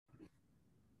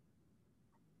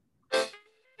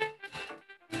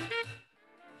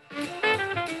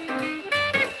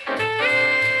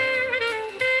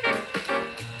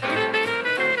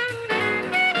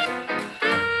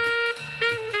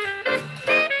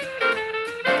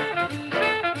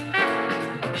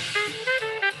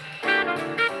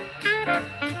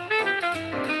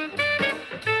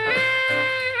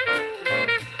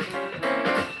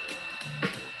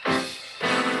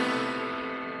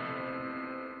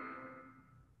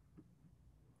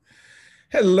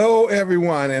Hello,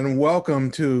 everyone, and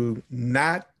welcome to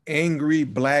Not Angry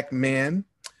Black Men.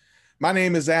 My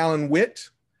name is Alan Witt.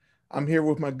 I'm here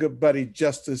with my good buddy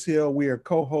Justice Hill. We are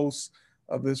co-hosts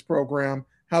of this program.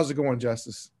 How's it going,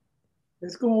 Justice?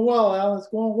 It's going well, Alan. It's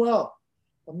going well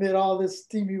amid all this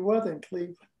steamy weather in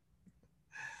Cleveland.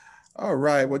 All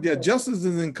right. Well, yeah, Justice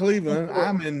is in Cleveland.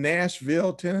 I'm in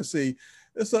Nashville, Tennessee.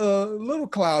 It's a little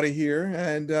cloudy here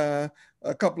and a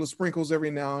couple of sprinkles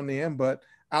every now and then, but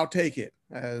I'll take it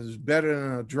as better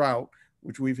than a drought,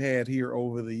 which we've had here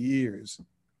over the years.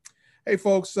 Hey,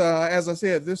 folks, as I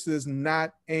said, this is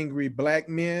Not Angry Black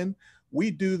Men. We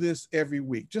do this every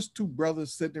week, just two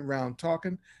brothers sitting around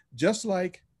talking, just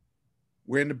like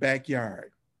we're in the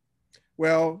backyard.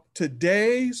 Well,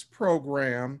 today's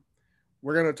program,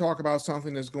 we're going to talk about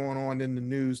something that's going on in the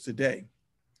news today.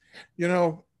 You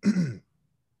know,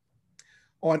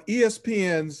 on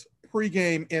ESPN's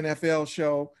pregame NFL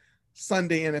show,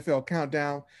 Sunday NFL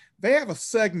Countdown, they have a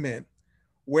segment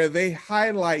where they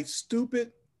highlight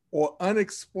stupid or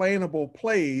unexplainable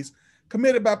plays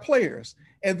committed by players.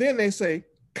 And then they say,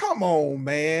 come on,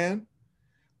 man.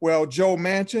 Well, Joe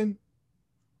Manchin,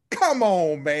 come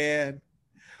on, man.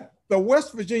 The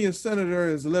West Virginia senator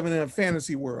is living in a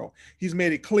fantasy world. He's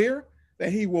made it clear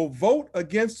that he will vote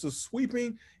against the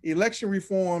sweeping election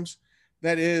reforms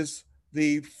that is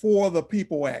the For the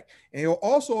People Act. And he'll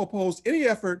also oppose any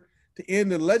effort to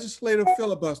end the legislative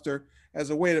filibuster as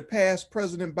a way to pass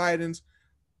President Biden's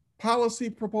policy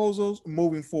proposals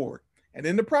moving forward. And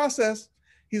in the process,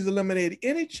 he's eliminated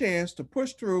any chance to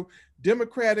push through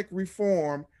Democratic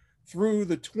reform through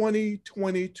the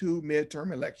 2022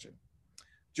 midterm election.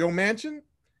 Joe Manchin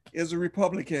is a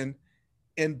Republican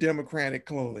in Democratic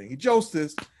clothing.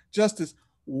 Justice,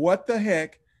 what the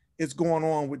heck is going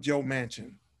on with Joe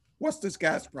Manchin? What's this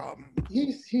guy's problem?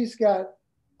 He's got,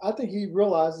 I think he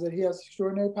realizes that he has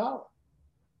extraordinary power.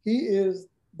 He is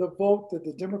the vote that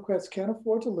the Democrats can't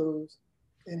afford to lose,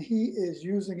 and he is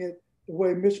using it the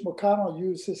way Mitch McConnell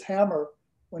used his hammer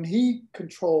when he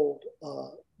controlled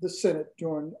the Senate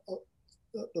during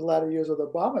the latter years of the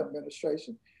Obama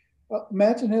administration.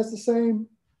 Manchin has the same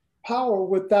power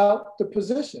without the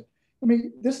position. I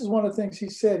mean, this is one of the things he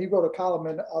said. He wrote a column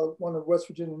in one of the West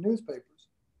Virginia newspapers.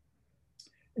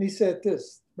 And he said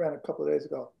this, ran a couple of days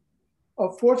ago.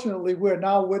 Unfortunately, we're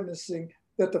now witnessing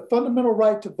that the fundamental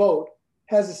right to vote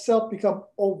has itself become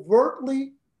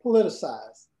overtly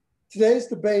politicized. Today's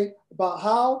debate about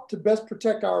how to best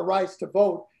protect our rights to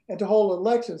vote and to hold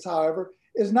elections, however,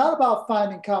 is not about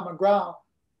finding common ground,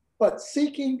 but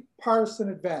seeking partisan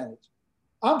advantage.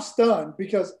 I'm stunned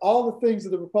because all the things that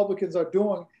the Republicans are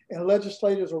doing in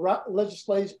legislatures around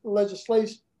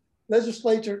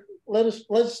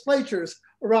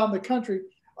the country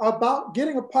are about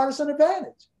getting a partisan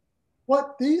advantage.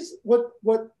 What the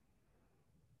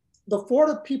For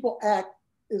the People Act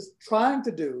is trying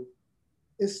to do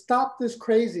is stop this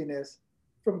craziness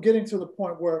from getting to the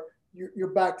point where you're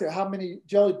back to how many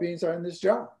jelly beans are in this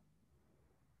jar.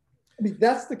 I mean,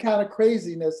 that's the kind of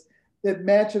craziness that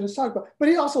Manchin is talking about. But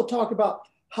he also talked about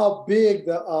how big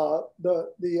the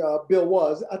bill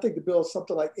was. I think the bill is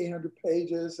something like 800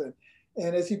 pages, and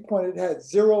as he pointed, it had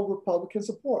zero Republican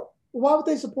support. Well, why would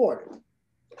they support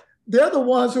it? They're the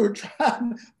ones who are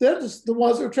trying. They're just the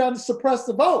ones who are trying to suppress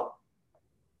the vote.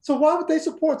 So why would they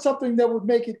support something that would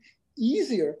make it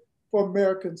easier for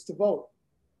Americans to vote?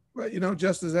 Well,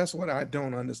 Justice, that's what I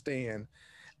don't understand.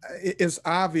 It's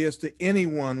obvious to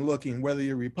anyone looking, whether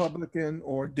you're Republican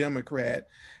or Democrat,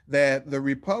 that the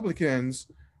Republicans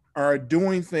are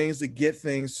doing things to get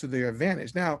things to their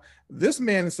advantage. Now, this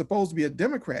man is supposed to be a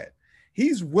Democrat.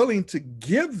 He's willing to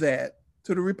give that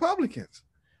to the Republicans.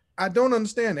 I don't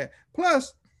understand that.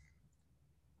 Plus,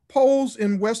 polls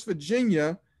in West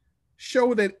Virginia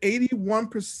show that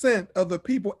 81% of the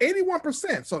people,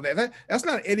 81%, so that's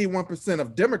not 81%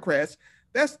 of Democrats,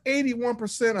 that's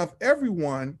 81% of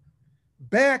everyone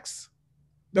backs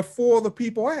the For the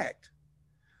People Act.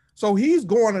 So he's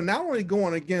not only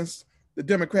going against the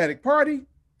Democratic Party,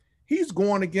 he's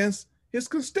going against his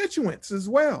constituents as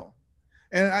well.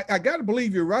 And I got to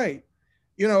believe you're right.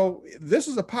 This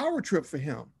is a power trip for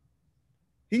him.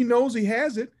 He knows he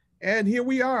has it, and here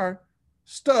we are,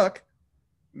 stuck,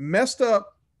 messed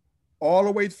up all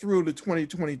the way through the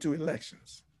 2022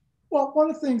 elections. Well, one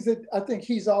of the things that I think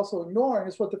he's also ignoring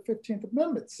is what the 15th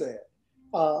Amendment said.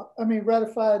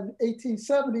 Ratified in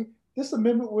 1870, this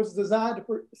amendment was designed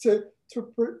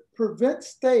to prevent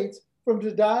states from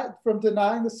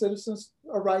denying the citizens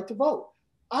a right to vote.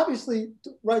 Obviously,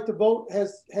 the right to vote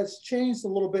has changed a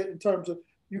little bit in terms of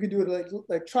you can do it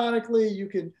electronically, you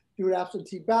can do it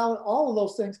absentee ballot, all of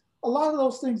those things A lot of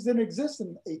those things didn't exist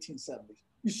in the 1870s.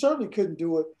 You certainly couldn't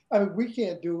do it. I mean, we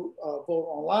can't do vote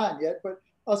online yet, but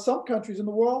some countries in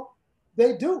the world,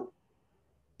 they do.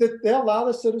 They allow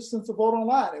the citizens to vote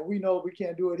online, and we know we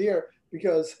can't do it here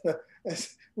because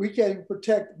we can't even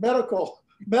protect medical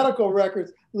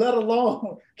records, let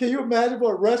alone, can you imagine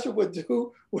what Russia would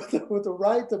do with the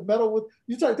right to meddle with,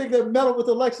 you start thinking they meddle with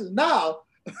elections now,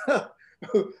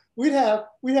 we'd have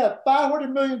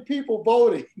 500 million people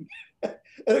voting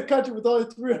in a country with only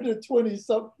 320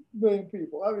 some million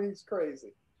people. I mean, it's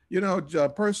crazy. You know,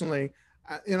 personally,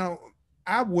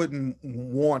 I wouldn't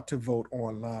want to vote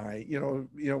online,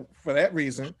 for that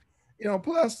reason,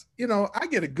 plus, I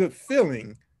get a good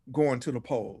feeling going to the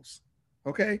polls.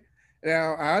 Okay.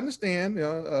 Now, I understand,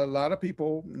 a lot of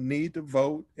people need to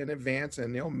vote in advance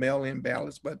and they'll mail in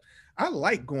ballots, but I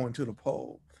like going to the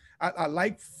poll. I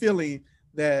like feeling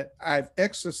that I've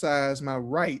exercised my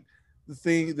right,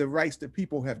 the rights that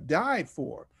people have died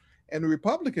for. And the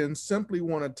Republicans simply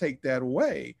want to take that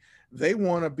away. They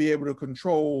want to be able to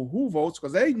control who votes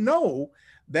because they know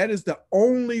that is the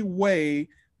only way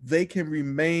they can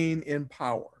remain in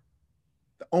power.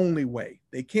 The only way.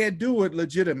 They can't do it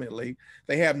legitimately.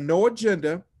 They have no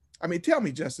agenda. I mean, tell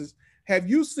me, Justice, have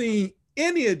you seen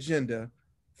any agenda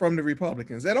from the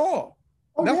Republicans at all?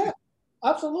 Oh, nothing. Yeah,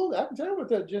 absolutely. I can tell you what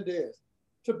the agenda is.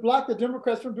 To block the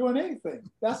Democrats from doing anything.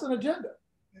 That's an agenda.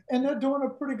 And they're doing a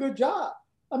pretty good job.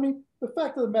 I mean, the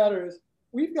fact of the matter is,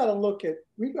 we've got to look at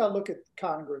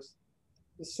Congress,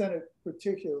 the Senate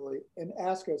particularly, and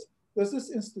ask us, does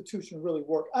this institution really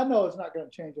work? I know it's not going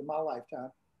to change in my lifetime,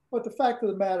 but the fact of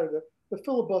the matter, the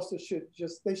filibuster should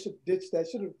ditch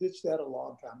that a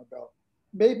long time ago.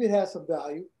 Maybe it has some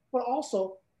value, but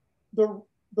also the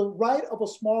right of a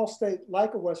small state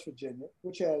like a West Virginia,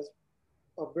 which has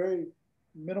a very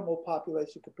minimal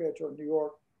population compared to a New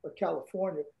York or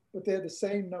California, but they have the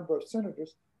same number of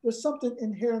senators. There's something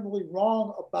inherently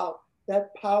wrong about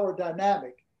that power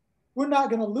dynamic. We're not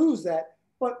going to lose that,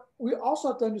 but we also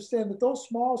have to understand that those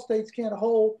small states can't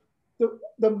hold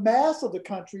the mass of the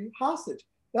country hostage.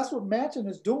 That's what Manchin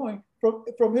is doing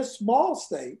from his small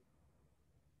state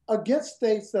against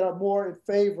states that are more in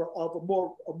favor of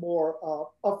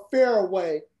a fairer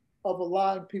way of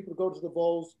allowing people to go to the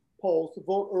polls, to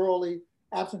vote early,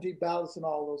 absentee ballots, and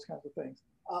all those kinds of things.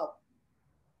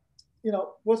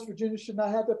 West Virginia should not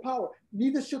have that power.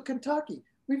 Neither should Kentucky.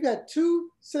 We've got two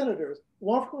senators,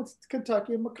 one from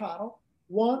Kentucky in McConnell,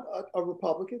 one a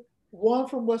Republican, one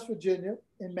from West Virginia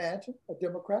in Manchin, a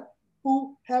Democrat,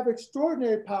 who have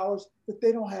extraordinary powers that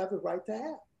they don't have the right to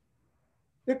have.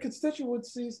 Their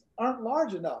constituencies aren't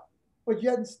large enough, but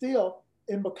yet and still,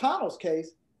 in McConnell's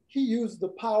case, he used the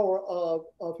power of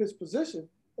his position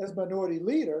as minority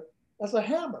leader as a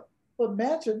hammer. But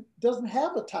Manchin doesn't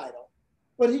have a title,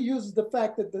 but he uses the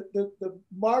fact that the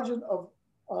margin of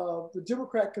the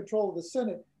Democrat control of the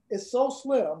Senate is so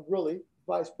slim, really,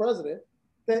 vice president,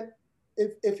 that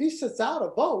if he sits out a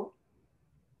vote,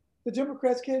 the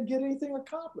Democrats can't get anything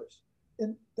accomplished.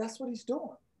 And that's what he's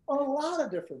doing on a lot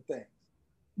of different things.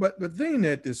 But the thing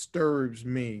that disturbs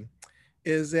me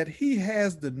is that he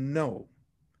has to know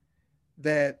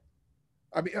that,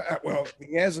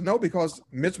 he has to know because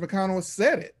Mitch McConnell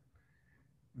said it.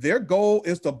 Their goal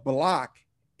is to block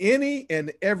any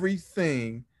and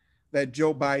everything that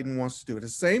Joe Biden wants to do. The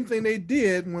same thing they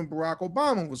did when Barack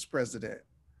Obama was president.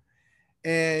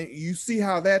 And you see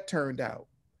how that turned out.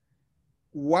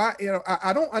 Why,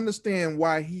 I don't understand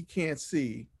why he can't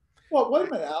see. Well, wait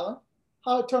a minute, Alan.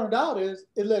 How it turned out is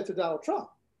it led to Donald Trump.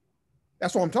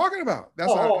 That's what I'm talking about.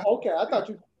 That's okay. I thought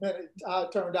you meant how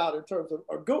it turned out in terms of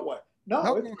a good way. No.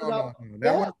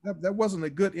 That wasn't a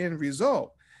good end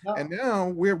result. No. And now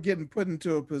we're getting put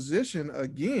into a position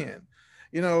again.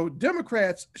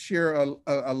 Democrats share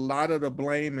a lot of the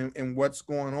blame in what's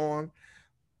going on.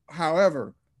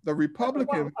 However, the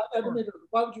Republican.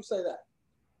 Why would you say that?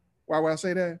 Why would I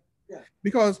say that? Yeah.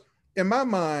 Because in my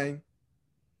mind,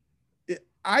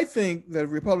 I think the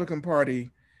Republican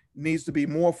Party needs to be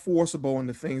more forcible in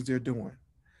the things they're doing.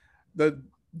 The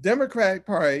Democratic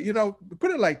Party,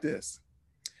 put it like this.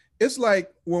 It's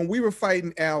like when we were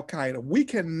fighting Al Qaeda, we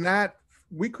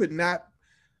could not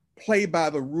play by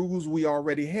the rules we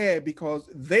already had because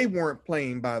they weren't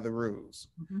playing by the rules.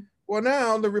 Mm-hmm. Well,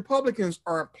 now the Republicans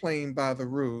aren't playing by the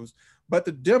rules, but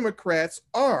the Democrats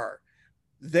are.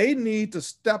 They need to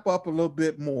step up a little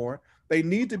bit more. They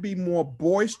need to be more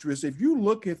boisterous. If you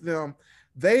look at them,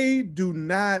 they do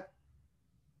not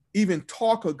even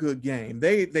talk a good game.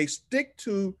 They stick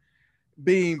to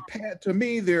being, to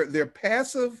me, they're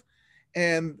passive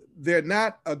and they're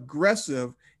not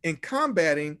aggressive in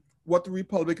combating what the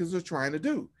Republicans are trying to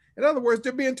do. In other words,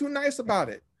 they're being too nice about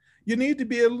it. You need to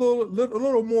be a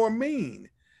little more mean.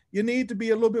 You need to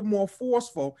be a little bit more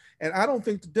forceful. And I don't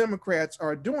think the Democrats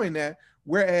are doing that,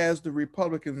 whereas the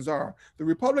Republicans are. The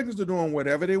Republicans are doing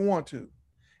whatever they want to.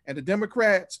 And the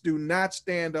Democrats do not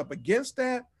stand up against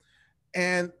that.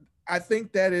 And I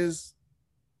think that is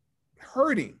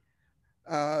hurting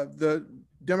the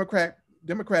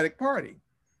Democratic Party.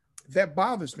 That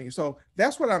bothers me. So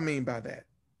that's what I mean by that.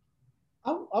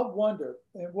 I wonder,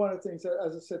 and one of the things that,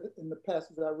 as I said in the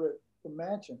passage that I read from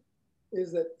Manchin,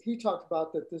 is that he talked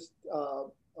about that this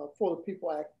For the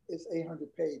People Act is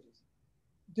 800 pages.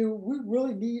 Do we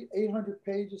really need 800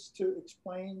 pages to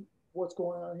explain what's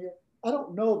going on here? I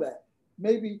don't know that.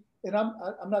 Maybe, and I'm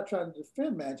not trying to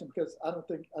defend Manchin because I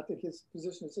think his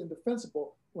position is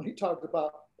indefensible when he talked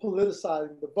about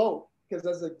politicizing the vote, because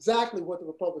that's exactly what the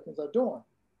Republicans are doing.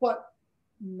 But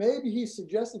maybe he's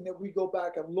suggesting that we go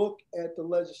back and look at the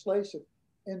legislation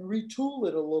and retool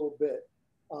it a little bit.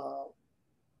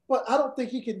 But I don't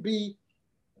think he can be,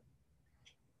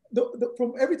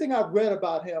 from everything I've read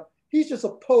about him, he's just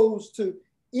opposed to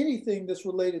anything that's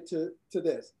related to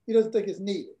this. He doesn't think it's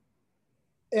needed.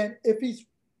 And if he's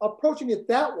approaching it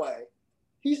that way,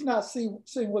 he's not seeing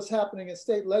what's happening in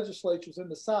state legislatures in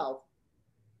the South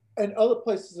and other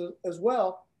places as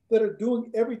well that are doing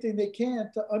everything they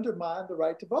can to undermine the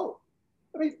right to vote.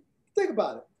 I mean, think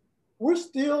about it. We're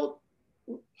still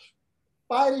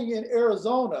fighting in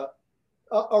Arizona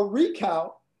a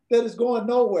recount that is going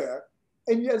nowhere.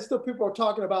 And yet still people are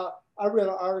talking about, I read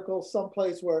an article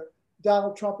someplace where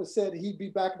Donald Trump has said he'd be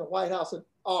back in the White House in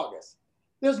August.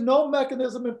 There's no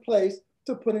mechanism in place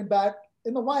to put him back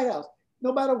in the White House,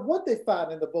 no matter what they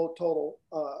find in the vote total,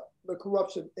 the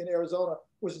corruption in Arizona,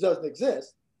 which doesn't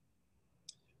exist.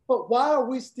 But why are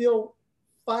we still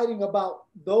fighting about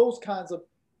those kinds of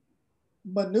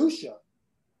minutia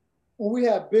when we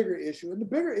have bigger issue? And the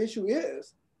bigger issue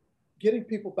is getting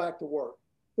people back to work.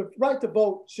 The right to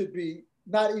vote should be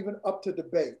not even up to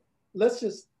debate. Let's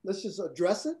just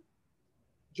address it.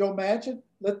 Joe Manchin,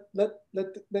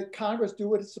 let Congress do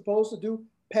what it's supposed to do,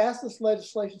 pass this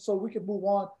legislation so we can move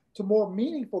on to more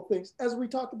meaningful things, as we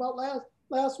talked about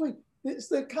last week. It's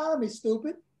the economy,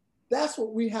 stupid. That's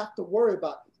what we have to worry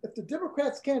about. If the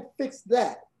Democrats can't fix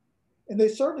that, and they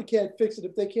certainly can't fix it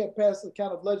if they can't pass the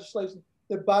kind of legislation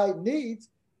that Biden needs,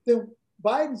 then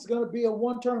Biden's going to be a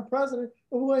one-term president,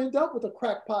 and we'll end up with a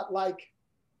crackpot like,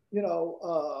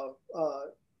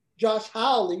 Josh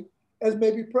Hawley as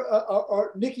maybe,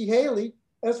 or Nikki Haley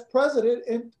as president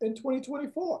in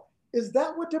 2024. Is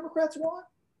that what Democrats want?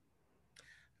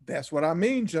 That's what I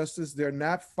mean, Justice. They're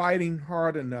not fighting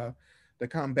hard enough to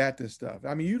combat this stuff.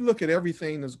 I mean, you look at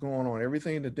everything that's going on,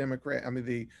 everything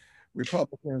the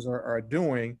Republicans are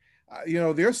doing.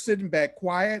 They're sitting back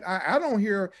quiet. I don't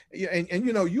hear, and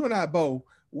you and I both,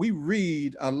 we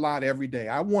read a lot every day.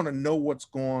 I want to know what's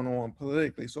going on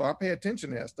politically, so I pay attention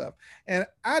to that stuff. And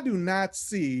I do not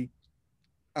see,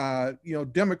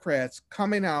 Democrats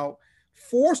coming out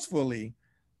forcefully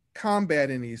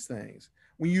combating these things.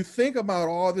 When you think about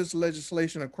all this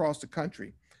legislation across the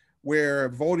country where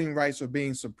voting rights are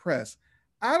being suppressed,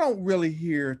 I don't really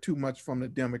hear too much from the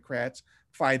Democrats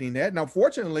fighting that. Now,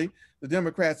 fortunately, the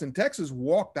Democrats in Texas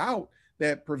walked out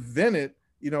that prevented,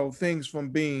 things from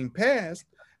being passed,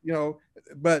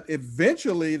 but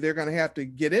eventually they're going to have to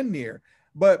get in there.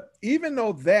 But even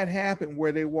though that happened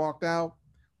where they walked out,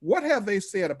 what have they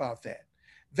said about that?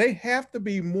 They have to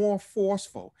be more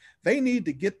forceful. They need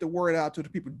to get the word out to the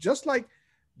people, just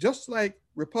like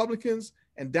Republicans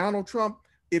and Donald Trump.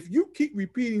 If you keep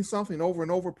repeating something over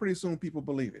and over, pretty soon people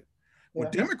believe it. Well,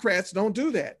 Democrats don't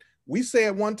do that. We say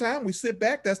it one time, we sit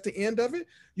back, that's the end of it.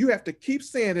 You have to keep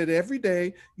saying it every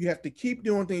day. You have to keep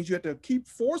doing things. You have to keep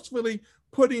forcefully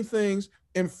putting things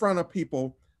in front of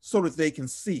people so that they can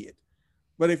see it.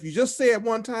 But if you just say it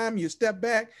one time, you step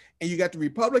back, and you got the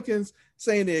Republicans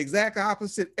saying the exact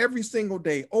opposite every single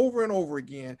day, over and over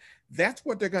again, that's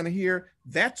what they're going to hear.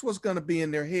 That's what's going to be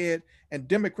in their head. And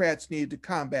Democrats need to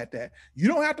combat that. You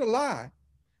don't have to lie.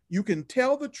 You can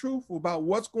tell the truth about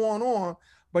what's going on,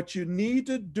 but you need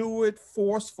to do it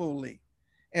forcefully.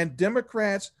 And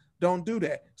Democrats don't do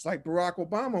that. It's like Barack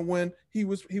Obama when he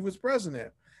was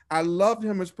president. I loved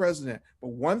him as president, but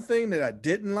one thing that I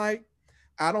didn't like,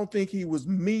 I don't think he was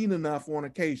mean enough on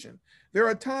occasion. There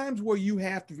are times where you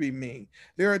have to be mean.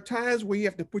 There are times where you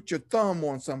have to put your thumb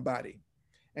on somebody.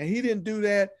 And he didn't do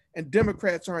that, and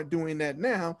Democrats aren't doing that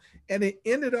now. And it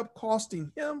ended up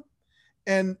costing him,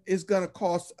 and it's going to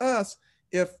cost us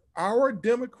if our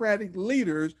Democratic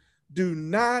leaders do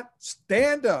not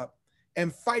stand up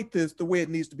and fight this the way it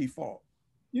needs to be fought.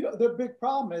 You know, the big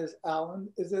problem is, Alan,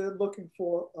 is that they're looking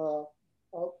for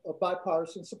a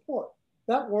bipartisan support.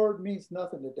 That word means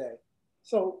nothing today.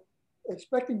 So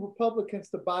expecting Republicans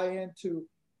to buy into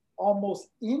almost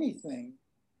anything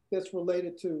that's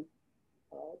related to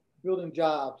building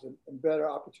jobs and better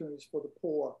opportunities for the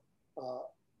poor, uh,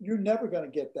 you're never going to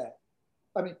get that.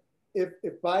 I mean,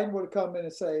 if Biden were to come in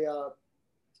and say,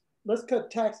 let's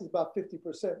cut taxes by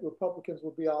 50%, Republicans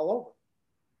would be all over.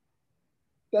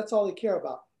 That's all they care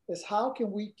about is how can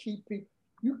we keep people.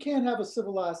 You can't have a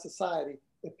civilized society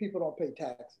if people don't pay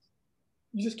taxes.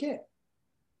 You just can't.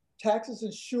 Taxes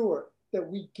ensure that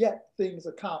we get things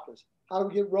accomplished. How do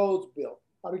we get roads built?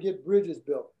 How do we get bridges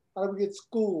built? How do we get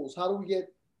schools? How do we get,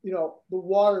 you know, the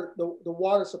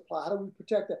water supply? How do we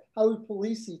protect that? How do we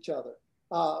police each other?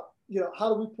 You know,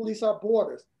 how do we police our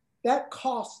borders? That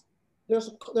costs. There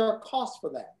are costs for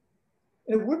that.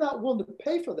 And if we're not willing to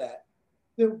pay for that,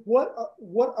 then what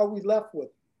are we left with?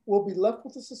 We'll be left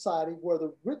with a society where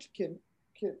the rich can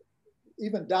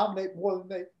even dominate more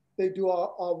than they do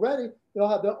already. They'll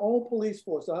have their own police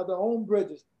force. They'll have their own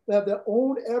bridges. They'll have their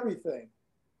own everything.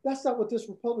 That's not what this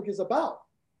republic is about.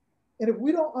 And if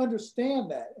we don't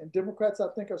understand that, and Democrats, I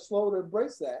think, are slow to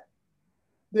embrace that,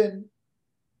 then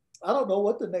I don't know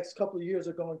what the next couple of years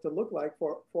are going to look like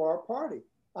for our party.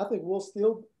 I think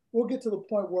we'll get to the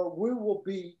point where we will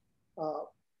be,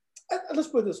 let's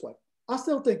put it this way. I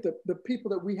still think that the people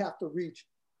that we have to reach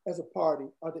as a party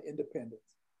are the independents.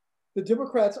 The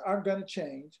Democrats aren't going to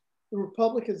change. The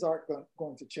Republicans aren't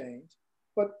going to change.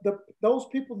 But those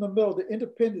people in the middle, the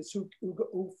independents who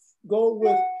go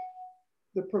with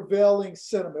the prevailing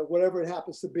sentiment, whatever it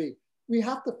happens to be, we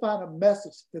have to find a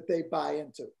message that they buy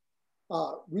into.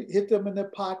 Hit them in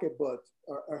their pocketbooks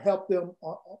or help them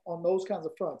on those kinds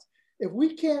of fronts. If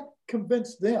we can't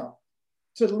convince them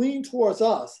to lean towards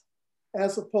us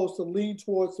as opposed to lean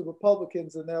towards the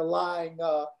Republicans and their lying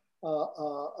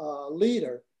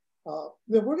leader,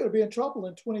 then we're going to be in trouble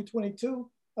in 2022,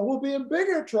 and we'll be in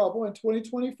bigger trouble in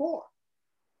 2024.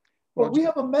 But we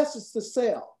have a message to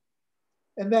sell,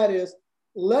 and that is,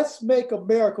 let's make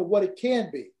America what it can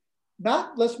be.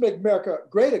 Not let's make America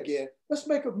great again. Let's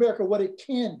make America what it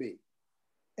can be.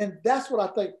 And that's what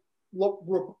I think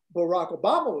Barack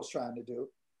Obama was trying to do.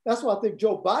 That's what I think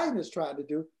Joe Biden is trying to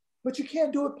do. But you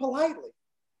can't do it politely.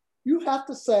 You have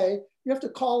to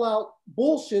call out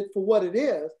bullshit for what it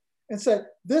is and say,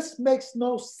 this makes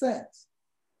no sense.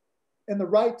 And the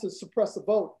right to suppress the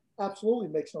vote absolutely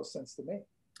makes no sense to me.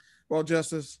 Well,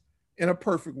 Justice, in a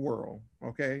perfect world,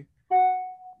 okay,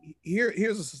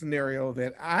 here's a scenario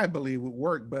that I believe would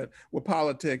work, but with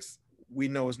politics, we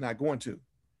know it's not going to.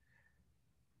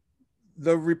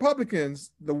 The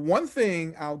Republicans, the one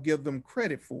thing I'll give them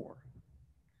credit for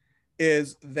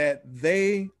is that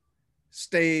they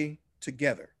stay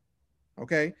together,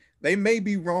 okay? They may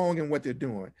be wrong in what they're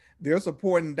doing. They're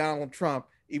supporting Donald Trump,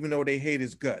 even though they hate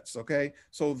his guts, okay?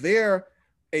 So they're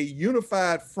a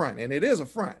unified front, and it is a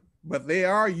front, but they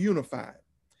are unified.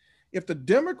 If the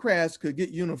Democrats could get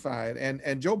unified,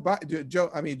 and Joe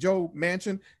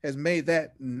Manchin has made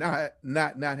that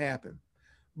not happen.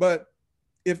 But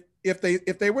if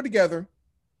they were together,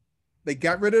 they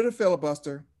got rid of the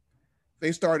filibuster,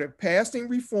 they started passing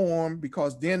reform,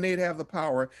 because then they'd have the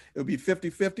power. It would be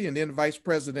 50-50, and then the vice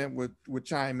president would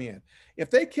chime in.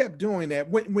 If they kept doing that,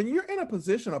 when you're in a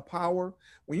position of power,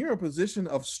 when you're in a position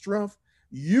of strength,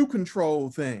 you control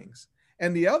things.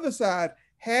 And the other side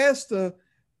has to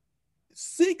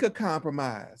seek a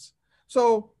compromise.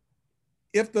 So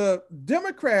if the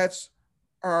Democrats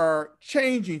are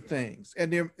changing things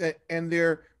and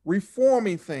they're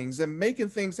reforming things and making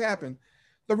things happen,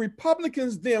 the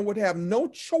Republicans then would have no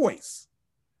choice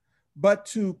but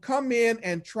to come in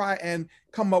and try and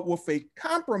come up with a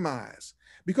compromise,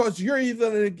 because you're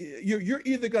either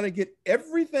going to get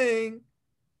everything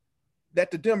that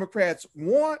the Democrats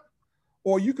want,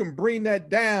 or you can bring that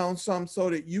down some so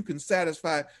that you can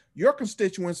satisfy your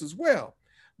constituents as well.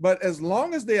 But as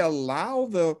long as they allow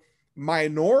the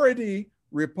minority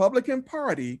Republican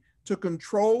Party to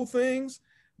control things,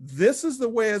 this is the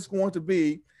way it's going to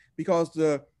be, because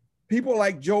the people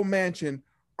like Joe Manchin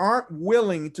aren't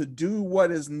willing to do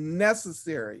what is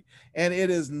necessary. And it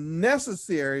is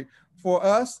necessary for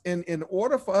us, in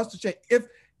order for us to change.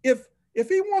 If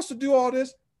he wants to do all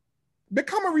this,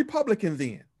 become a Republican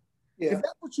then. Yeah. If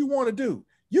that's what you want to do,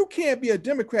 you can't be a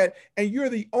Democrat and you're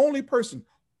the only person.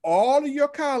 All of your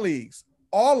colleagues,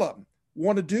 all of them,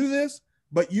 want to do this,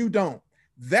 but you don't.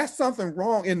 That's something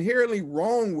wrong, inherently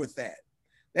wrong with that.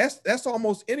 That's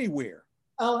almost anywhere.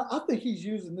 Alan, I think he's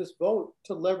using this vote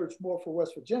to leverage more for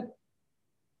West Virginia.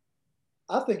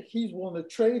 I think he's willing to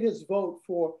trade his vote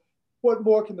for what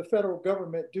more can the federal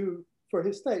government do for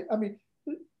his state? I mean,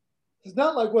 it's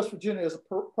not like West Virginia is a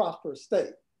prosperous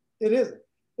state. It isn't.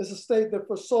 It's a state that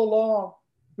for so long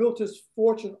built its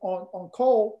fortune on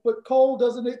coal, but coal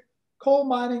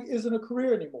mining isn't a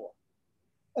career anymore.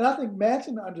 And I think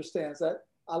Manchin understands that.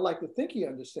 I like to think he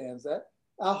understands that.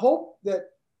 I hope that,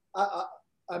 I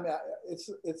mean,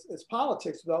 it's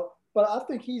politics though, but I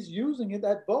think he's using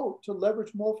that vote to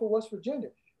leverage more for West Virginia.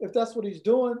 If that's what he's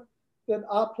doing, then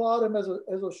I applaud him as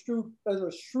a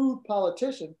shrewd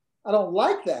politician. I don't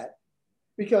like that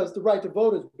because the right to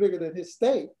vote is bigger than his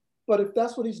state. But if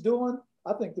that's what he's doing,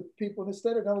 I think the people in his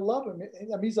state are going to love him.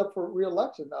 I mean, he's up for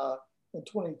re-election in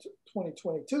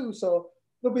 2022. So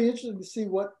it'll be interesting to see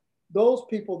what those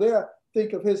people there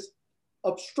think of his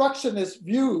obstructionist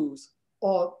views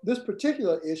on this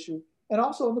particular issue and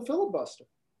also on the filibuster.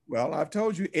 Well, I've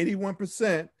told you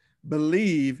 81%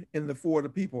 believe in the For the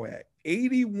People Act.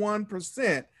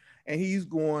 81%, and he's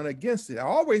going against it. I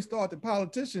always thought that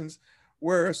politicians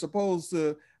were supposed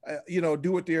to,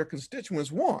 do what their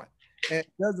constituents want. And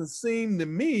it doesn't seem to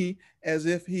me as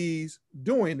if he's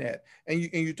doing that. And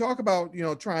you talk about,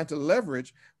 trying to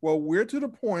leverage. Well, we're to the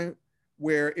point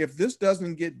where if this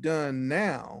doesn't get done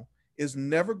now, it's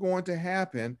never going to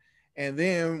happen. And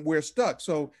then we're stuck.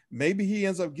 So maybe he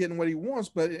ends up getting what he wants,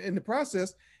 but in the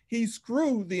process, he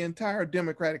screwed the entire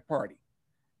Democratic Party.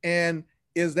 And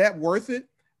is that worth it?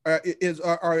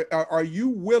 Are you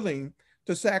willing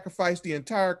to sacrifice the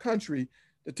entire country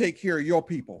to take care of your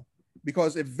people?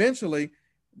 Because eventually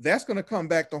that's going to come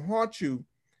back to haunt you.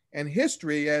 And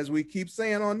history, as we keep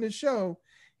saying on this show,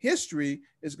 history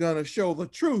is going to show the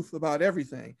truth about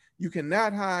everything. You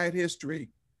cannot hide history.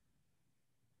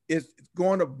 It's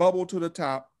going to bubble to the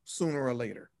top sooner or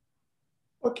later.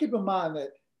 Well, keep in mind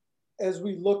that as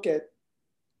we look at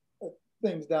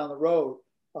things down the road,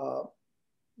 I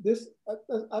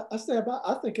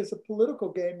think it's a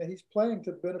political game that he's playing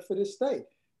to benefit his state.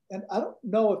 And I don't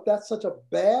know if that's such a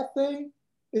bad thing.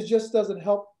 It just doesn't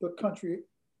help the country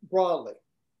broadly.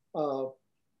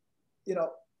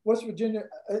 West Virginia,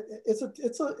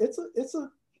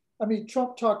 I mean,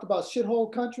 Trump talked about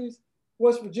shithole countries.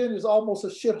 West Virginia is almost a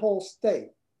shithole state.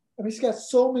 I mean, he's got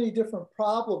so many different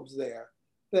problems there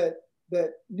that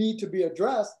need to be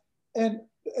addressed. And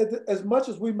as much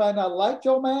as we might not like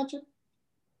Joe Manchin,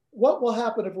 what will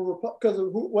happen if because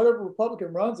whatever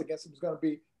Republican runs against him is going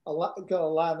to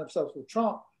align themselves with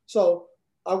Trump. So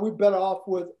are we better off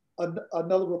with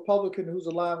another Republican who's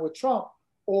aligned with Trump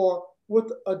or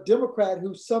with a Democrat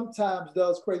who sometimes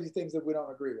does crazy things that we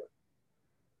don't agree with?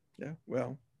 Yeah,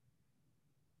 well.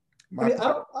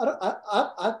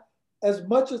 As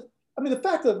much as, the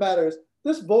fact of the matter is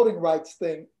this voting rights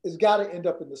thing has got to end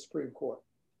up in the Supreme Court.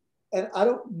 And I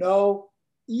don't know,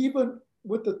 even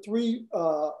with the three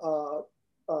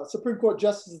Supreme Court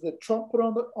justices that Trump put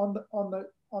on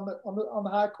the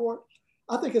high court,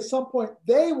 I think at some point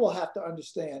they will have to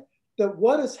understand that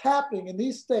what is happening in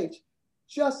these states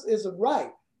just isn't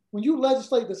right. When you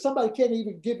legislate that somebody can't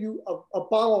even give you a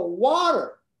bottle of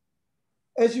water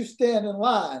as you stand in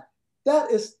line,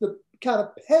 that is the kind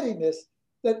of pettiness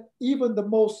that even the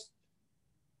most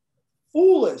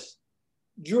foolish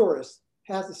jurist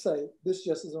has to say, this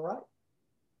just isn't right.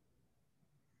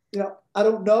 I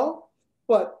don't know,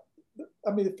 but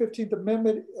the 15th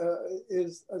Amendment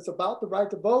is about the right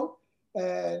to vote,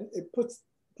 and it puts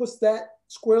that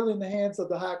squarely in the hands of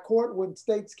the high court when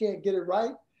states can't get it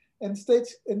right, and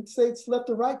states left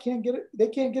and right can't get it. They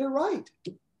can't get it right.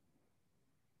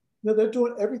 They're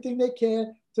doing everything they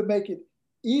can to make it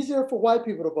easier for white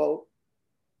people to vote,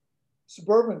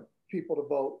 suburban people to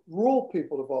vote, rural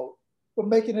people to vote, but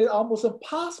making it almost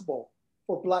impossible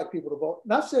for Black people to vote.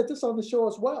 And I've said this on the show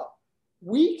as well.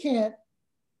 We can't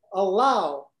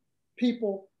allow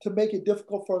people to make it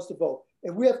difficult for us to vote.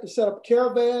 If we have to set up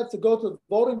caravans to go to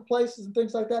voting places and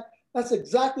things like that, that's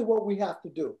exactly what we have to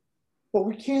do. But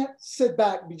we can't sit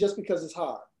back just because it's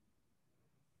hard.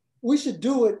 We should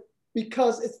do it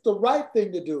because it's the right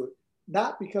thing to do it,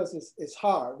 not because it's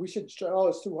hard. We should say, oh,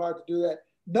 it's too hard to do that.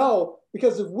 No,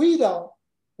 because if we don't,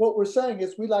 what we're saying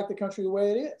is we like the country the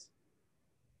way it is.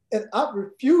 And I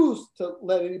refuse to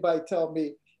let anybody tell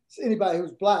me, anybody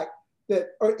who's Black,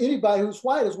 or anybody who's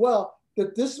white as well,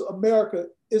 that this America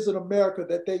is an America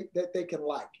that they can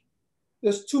like.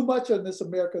 There's too much in this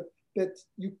America that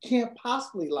you can't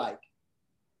possibly like.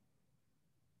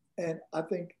 And I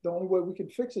think the only way we can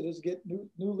fix it is get new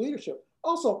leadership.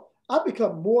 Also, I've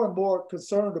become more and more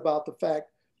concerned about the fact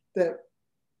that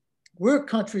we're a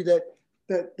country that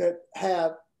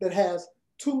has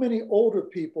too many older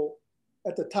people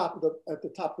at the top of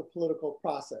the political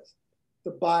process,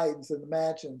 the Bidens and the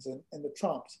Manchins and the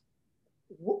Trumps.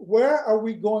 where are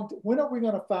we going to, when are we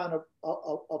going to find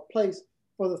a place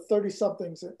for the 30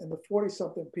 somethings and the 40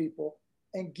 something people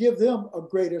and give them a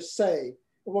greater say?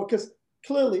 Well, because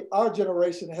clearly our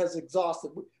generation has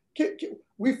exhausted.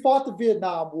 We fought the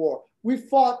Vietnam War. We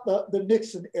fought the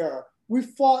Nixon era. We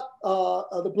fought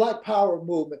the Black Power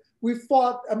movement. We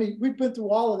fought, I mean, we've been through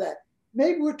all of that.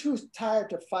 Maybe we're too tired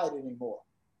to fight anymore.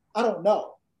 I don't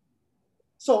know.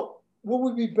 So would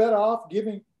we be better off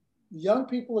giving young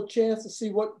people a chance to see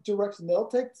what direction they'll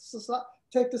take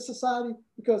the society?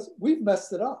 Because we've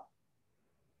messed it up.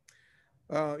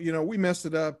 We messed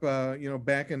it up,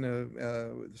 back in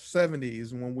the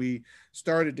 70s when we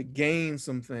started to gain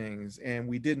some things and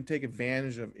we didn't take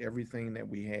advantage of everything that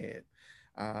we had.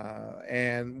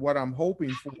 And what I'm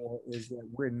hoping for is that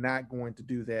we're not going to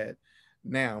do that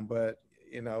now, but,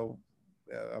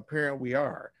 apparently we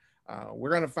are. We're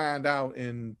going to find out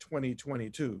in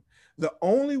 2022. The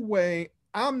only way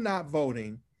I'm not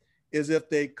voting is if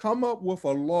they come up with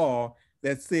a law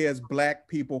that says Black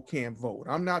people can't vote.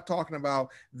 I'm not talking about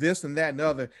this and that and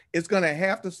other. It's going to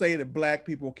have to say that Black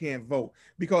people can't vote,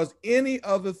 because any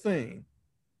other thing,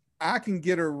 I can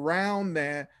get around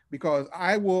that because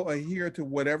I will adhere to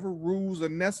whatever rules are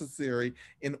necessary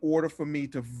in order for me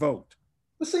to vote.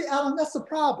 But see, Alan, that's the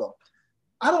problem.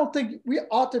 I don't think we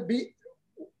ought to be,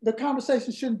 the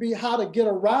conversation shouldn't be how to get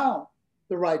around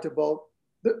the right to vote.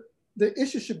 The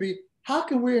issue should be, how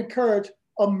can we encourage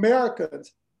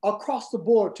Americans across the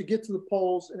board to get to the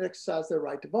polls and exercise their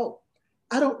right to vote?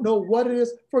 I don't know what it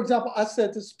is. For example, I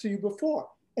said this to you before.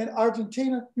 In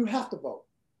Argentina, you have to vote.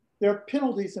 There are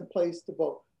penalties in place to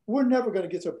vote. We're never going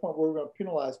to get to a point where we're going to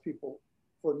penalize people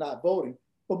for not voting,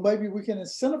 but maybe we can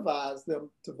incentivize them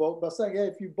to vote by saying, hey,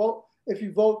 if you vote,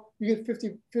 you get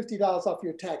 $50 off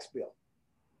your tax bill.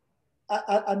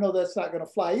 I know that's not going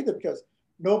to fly either, because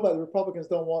nobody, Republicans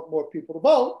don't want more people to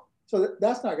vote. So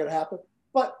that's not going to happen.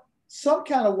 But some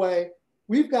kind of way,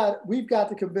 we've got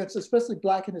to convince, especially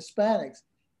Black and Hispanics,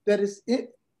 that as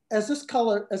this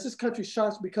country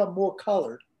starts to become more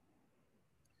colored,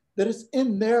 that it's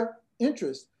in their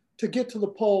interest to get to the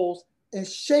polls and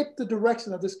shape the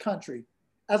direction of this country,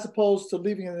 as opposed to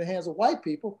leaving it in the hands of white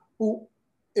people who,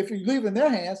 if you leave it in their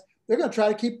hands, they're going to try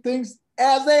to keep things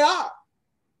as they are.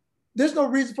 There's no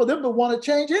reason for them to want to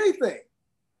change anything.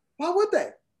 Why would they?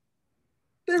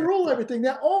 They rule everything.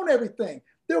 They own everything.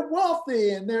 They're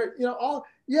wealthy and they're,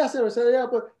 yes, they would say, yeah,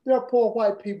 but there are poor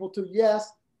white people too.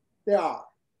 Yes, there are.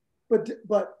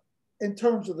 But in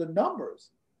terms of the numbers,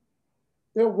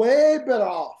 they're way better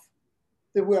off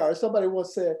than we are. Somebody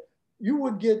once said, you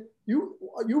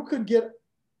could get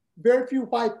very few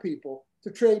white people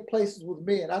to trade places with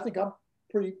me, and I think I'm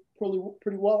pretty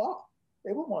well off.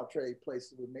 They wouldn't want to trade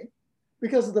places with me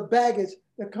because of the baggage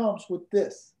that comes with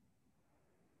this.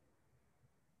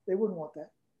 They wouldn't want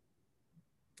that.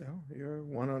 No, you're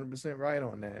 100% right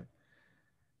on that.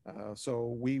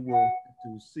 So we will have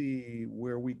to see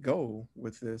where we go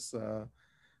with this.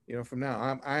 From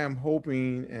now, I am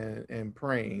hoping and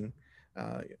praying,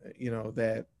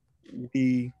 that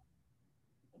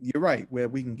you're right, where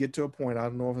we can get to a point, I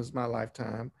don't know if it's my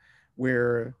lifetime,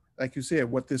 where, like you said,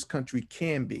 what this country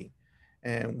can be,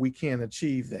 and we can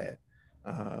achieve that.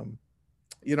 I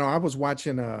was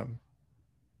watching,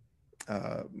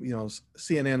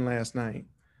 CNN last night,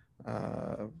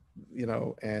 the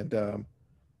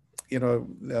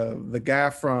guy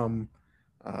from,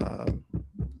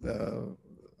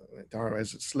 darn, it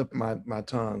slipped my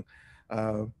tongue.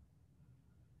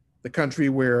 The country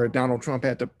where Donald Trump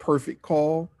had the perfect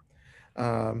call.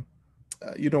 What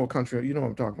country? You know what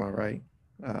I'm talking about, right?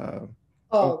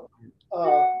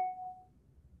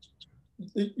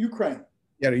 Ukraine.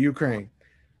 Yeah, the Ukraine.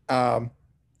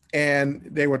 And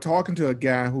they were talking to a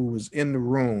guy who was in the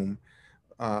room.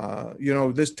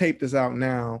 This tape is out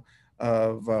now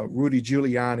of Rudy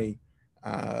Giuliani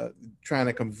trying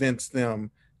to convince them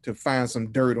to find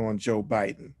some dirt on Joe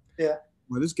Biden. Yeah.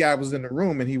 Well, this guy was in the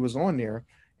room and he was on there,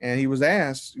 and he was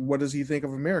asked, what does he think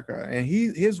of America? And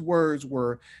his words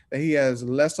were that he has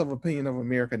less of opinion of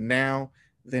America now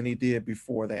than he did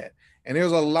before that. And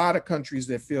there's a lot of countries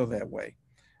that feel that way.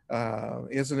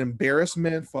 It's an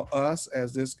embarrassment for us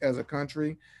as a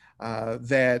country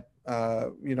that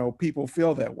people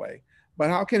feel that way. But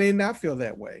how can they not feel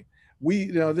that way?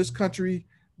 This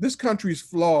country's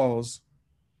flaws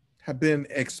have been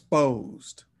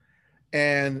exposed,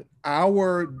 and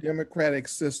our democratic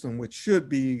system, which should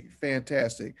be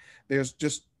fantastic, there's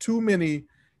just too many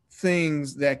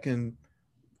things that can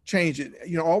change it.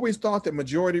 Always thought that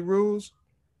majority rules,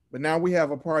 but now we have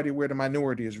a party where the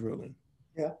minority is ruling.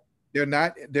 Yeah. They're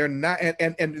not,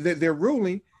 and they're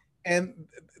ruling, and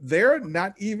they're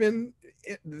not even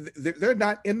they're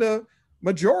not in the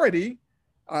majority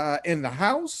in the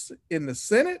House, in the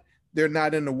Senate. They're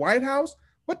not in the White House,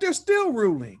 but they're still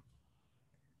ruling.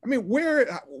 I mean,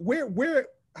 where,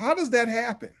 how does that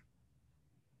happen?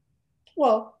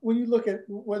 Well, when you look at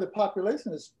where the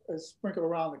population is sprinkled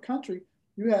around the country,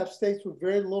 you have states with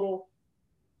very little.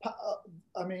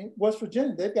 I mean, West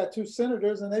Virginia, they've got 2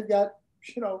 senators and they've got,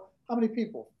 how many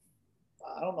people?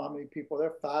 I don't know how many people. There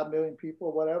are 5 million people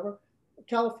or whatever.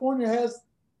 California has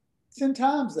 10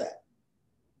 times that.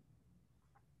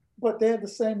 But they have the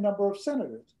same number of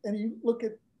senators. And you look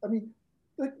at, I mean,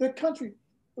 the country,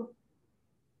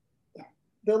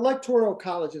 the electoral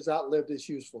college has outlived its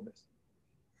usefulness.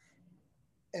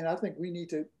 And I think we need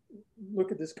to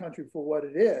look at this country for what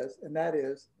it is, and that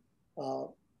is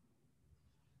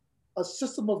a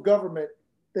system of government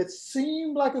that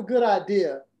seemed like a good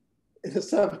idea in the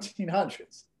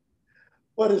 1700s,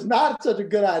 but is not such a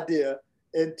good idea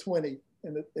in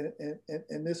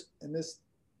this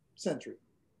century.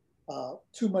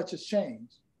 Too much has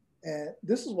changed, and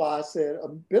this is why I said a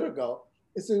bit ago,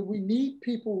 is that we need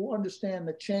people who understand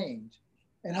the change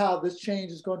and how this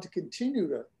change is going to continue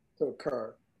to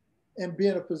occur, and be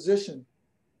in a position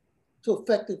to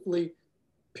effectively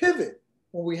pivot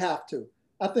when we have to.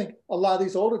 I think a lot of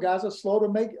these older guys are slow to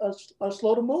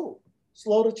move,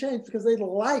 slow to change, because they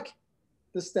like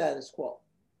the status quo.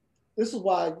 This is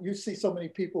why you see so many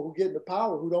people who get into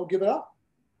power who don't give it up,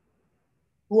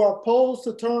 who are opposed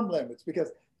to term limits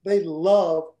because they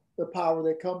love the power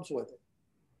that comes with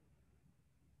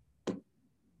it.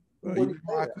 Well, you know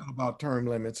how I feel about term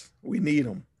limits. We need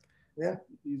them. Yeah.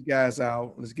 These guys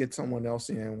out. Let's get someone else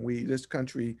in. This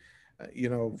country,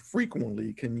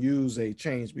 frequently can use a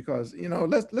change because,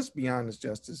 let's be honest,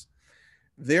 Justice.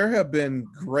 There have been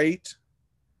great,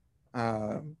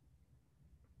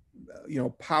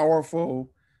 powerful,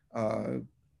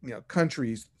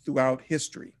 countries throughout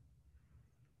history,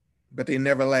 but they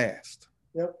never last.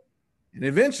 Yep. And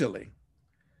eventually,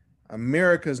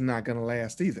 America's not going to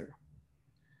last either.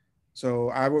 So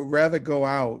I would rather go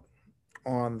out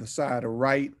on the side of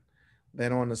right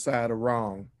than on the side of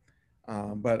wrong.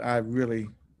 But I really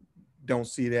don't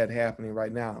see that happening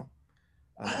right now.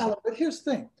 But here's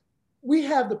the thing. We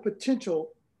have the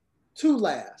potential to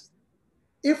last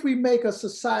if we make a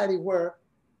society where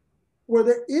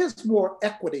there is more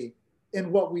equity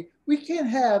in what we can't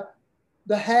have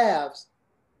the haves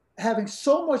having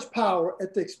so much power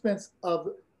at the expense of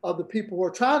the people who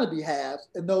are trying to be haves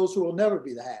and those who will never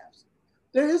be the haves.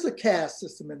 There is a caste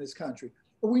system in this country,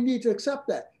 but we need to accept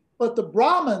that. But the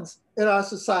Brahmins in our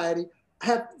society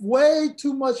have way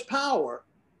too much power,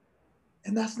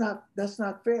 and that's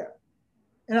not fair.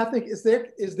 And I think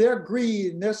it's their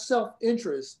greed and their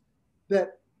self-interest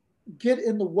that get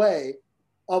in the way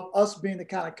of us being the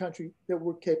kind of country that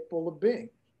we're capable of being.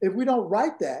 If we don't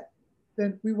right that,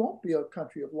 then we won't be a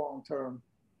country of long-term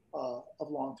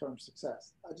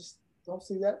success. I just don't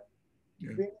see that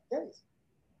being the case.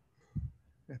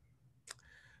 Yeah.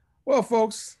 Well,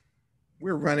 folks,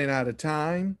 we're running out of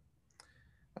time.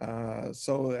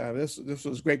 So this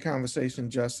was great conversation,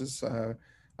 Justice. I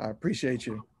appreciate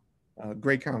you.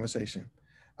 Great conversation.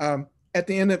 At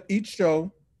the end of each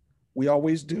show, we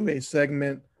always do a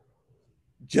segment,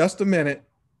 just a minute,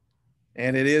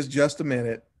 and it is just a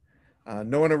minute.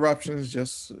 No interruptions,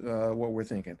 just what we're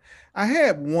thinking. I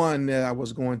had one that I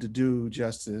was going to do,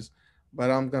 Justice, but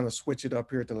I'm going to switch it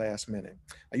up here at the last minute.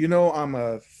 I'm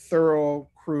a thorough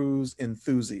cruise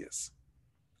enthusiast.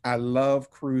 I love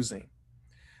cruising.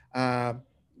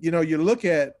 You look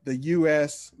at the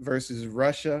US versus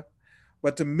Russia,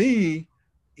 but to me,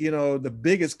 the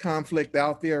biggest conflict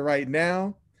out there right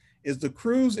now is the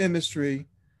cruise industry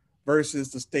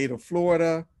versus the state of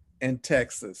Florida and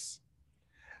Texas.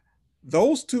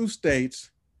 Those two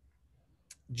states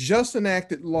just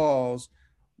enacted laws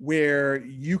where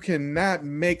you cannot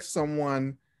make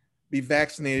someone be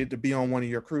vaccinated to be on one of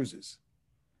your cruises.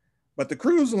 But the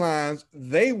cruise lines,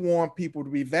 they want people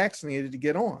to be vaccinated to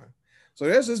get on. So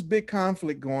there's this big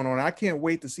conflict going on. I can't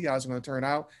wait to see how it's going to turn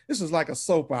out. This is like a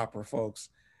soap opera, folks.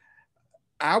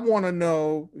 I want to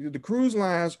know, the cruise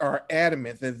lines are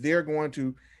adamant that they're going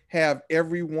to have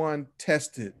everyone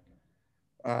tested.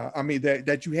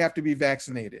 That you have to be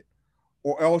vaccinated,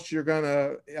 or else you're going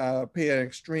to pay an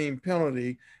extreme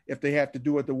penalty if they have to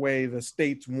do it the way the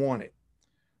states want it.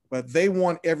 But they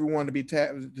want everyone to be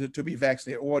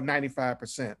vaccinated, or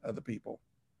 95% of the people.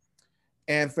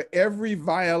 And for every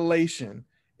violation,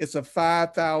 it's a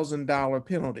 $5,000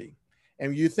 penalty.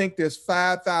 And you think there's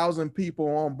 5,000 people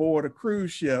on board a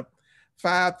cruise ship,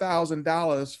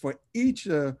 $5,000 for each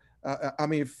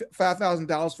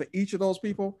 $5,000 for each of those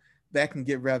people, that can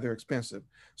get rather expensive.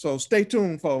 So stay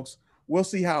tuned, folks. We'll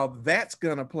see how that's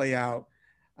going to play out,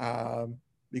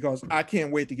 because I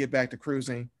can't wait to get back to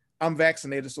cruising. I'm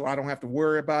vaccinated, so I don't have to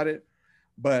worry about it,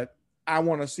 but I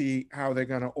want to see how they're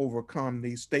going to overcome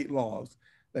these state laws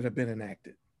that have been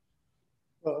enacted.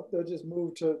 Well, they'll just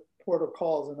move to port of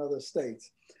calls in other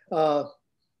states.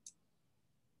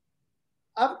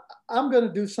 I'm going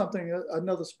to do something,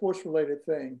 another sports-related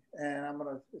thing, and I'm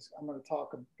going to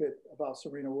talk a bit about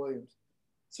Serena Williams.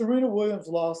 Serena Williams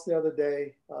lost the other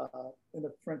day in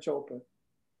the French Open,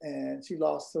 and she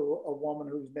lost to a woman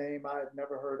whose name I had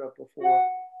never heard of before.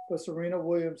 But Serena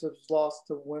Williams has lost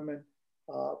to women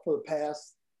for the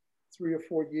past 3 or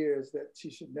 4 years that she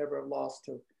should never have lost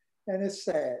to, and it's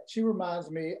sad. She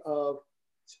reminds me of,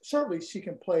 certainly she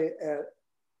can play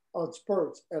on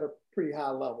spurts at a pretty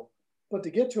high level. But to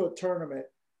get to a tournament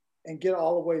and get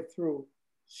all the way through,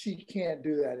 she can't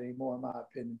do that anymore, in my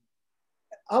opinion.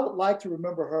 I would like to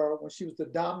remember her when she was the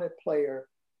dominant player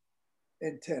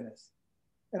in tennis.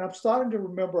 And I'm starting to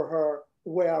remember her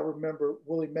the way I remember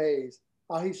Willie Mays,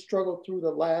 how he struggled through the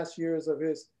last years of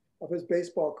his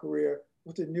baseball career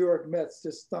with the New York Mets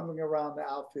just stumbling around the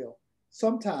outfield.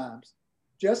 Sometimes,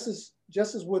 just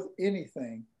as with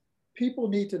anything, people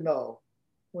need to know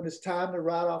when it's time to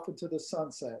ride off into the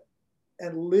sunset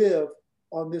and live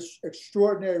on this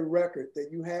extraordinary record that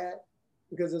you had,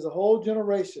 because there's a whole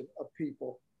generation of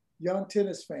people, young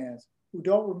tennis fans, who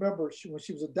don't remember when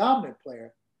she was a dominant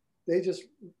player. They just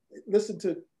listen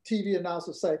to TV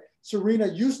announcers say, Serena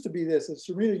used to be this and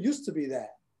Serena used to be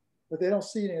that, but they don't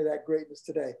see any of that greatness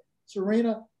today.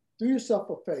 Serena, do yourself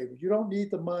a favor. You don't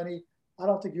need the money. I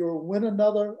don't think you'll win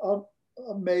another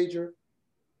a major.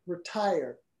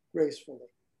 Retire gracefully.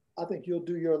 I think you'll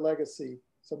do your legacy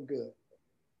some good.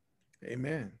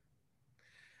 Amen.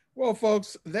 Well,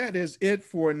 folks, that is it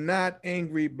for Not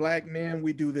Angry Black Men.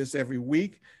 We do this every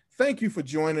week. Thank you for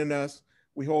joining us.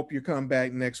 We hope you come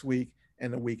back next week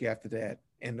and the week after that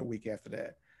and the week after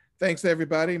that. Thanks,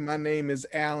 everybody. My name is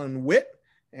Alan Witt,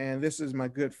 and this is my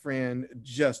good friend,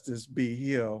 Justice B.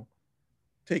 Hill.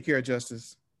 Take care,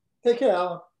 Justice. Take care,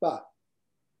 Alan. Bye.